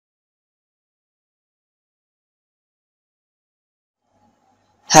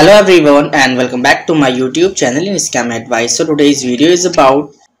Hello everyone and welcome back to my YouTube channel in Scam Advice. So today's video is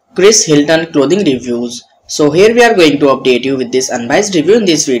about Chris Hilton Clothing Reviews. So here we are going to update you with this unbiased review in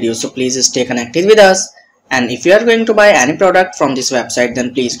this video. So please stay connected with us. And if you are going to buy any product from this website,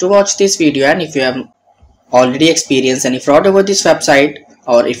 then please do watch this video. And if you have already experienced any fraud over this website,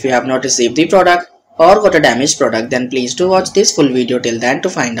 or if you have not received the product or got a damaged product, then please do watch this full video till then to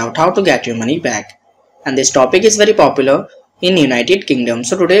find out how to get your money back. And this topic is very popular in United Kingdom.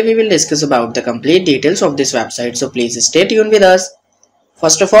 So today we will discuss about the complete details of this website. So please stay tuned with us.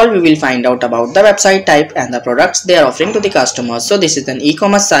 First of all, we will find out about the website type and the products they are offering to the customers. So this is an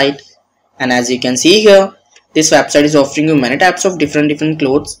e-commerce site, and as you can see here, this website is offering you many types of different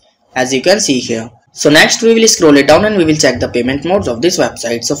clothes, as you can see here. So next we will scroll it down and we will check the payment modes of this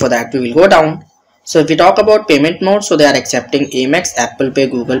website. So for that we will go down. So if we talk about payment mode, so they are accepting Amex, Apple Pay,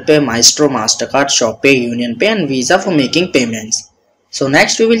 Google Pay, Maestro, Mastercard, ShopPay, Union Pay and Visa for making payments. So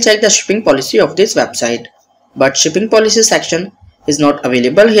next we will check the shipping policy of this website. But shipping policy section is not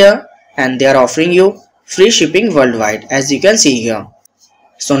available here, and they are offering you free shipping worldwide, as you can see here.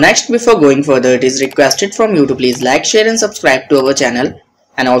 So next, before going further, it is requested from you to please like, share and subscribe to our channel,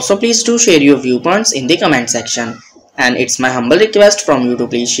 and also please do share your viewpoints in the comment section. And it's my humble request from you to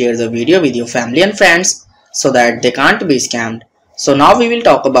please share the video with your family and friends so that they can't be scammed. So now we will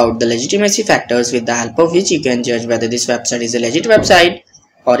talk about the legitimacy factors with the help of which you can judge whether this website is a legit website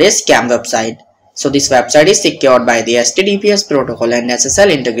or a scam website. So this website is secured by the HTTPS protocol and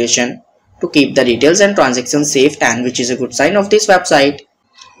SSL integration to keep the details and transactions safe, and which is a good sign of this website.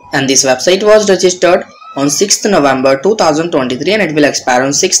 And this website was registered on 6th November 2023 and it will expire on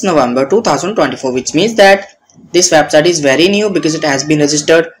 6th November 2024, which means that this website is very new because it has been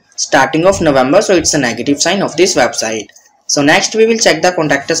registered starting of November, so it's a negative sign of this website. So next we will check the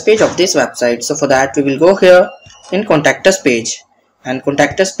contact us page of this website. So for that we will go here in contact us page, and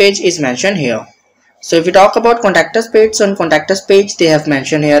contact us page is mentioned here. So if we talk about contact us page, so on contact us page they have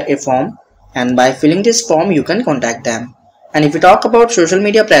mentioned here a form, and by filling this form you can contact them. And if we talk about social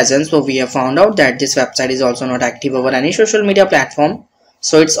media presence, so we have found out that this website is also not active over any social media platform,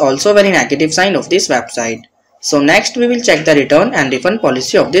 so it's also a very negative sign of this website. So next we will check the return and refund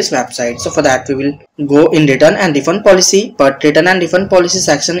policy of this website. So for that we will go in return and refund policy, but return and refund policy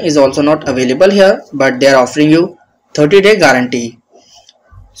section is also not available here, but they are offering you 30-day guarantee.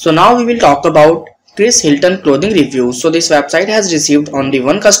 So now we will talk about Chris Hilton Clothing Reviews. So this website has received only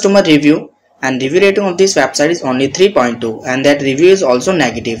one customer review, and review rating of this website is only 3.2, and that review is also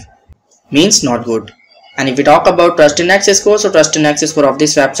negative, means not good. And if we talk about trust index score, so trust index score of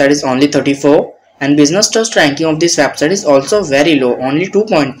this website is only 34, and business trust ranking of this website is also very low, only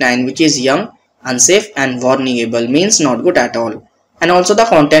 2.9, which is young, unsafe and vulnerable, means not good at all. And also the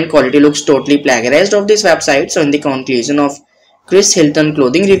content quality looks totally plagiarized of this website. So in the conclusion of Chris Hilton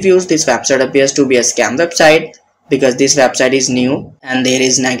Clothing Reviews, this website appears to be a scam website because this website is new and there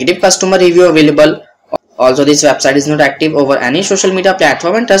is negative customer review available. Also this website is not active over any social media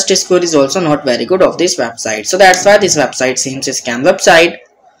platform, and trust score is also not very good of this website. So that's why this website seems a scam website.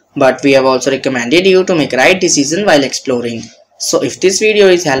 But we have also recommended you to make right decision while exploring. So if this video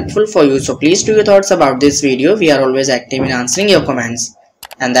is helpful for you, so please do your thoughts about this video. We are always active in answering your comments.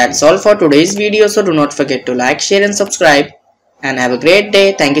 And that's all for today's video. So do not forget to like, share and subscribe. And have a great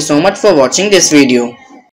day. Thank you so much for watching this video.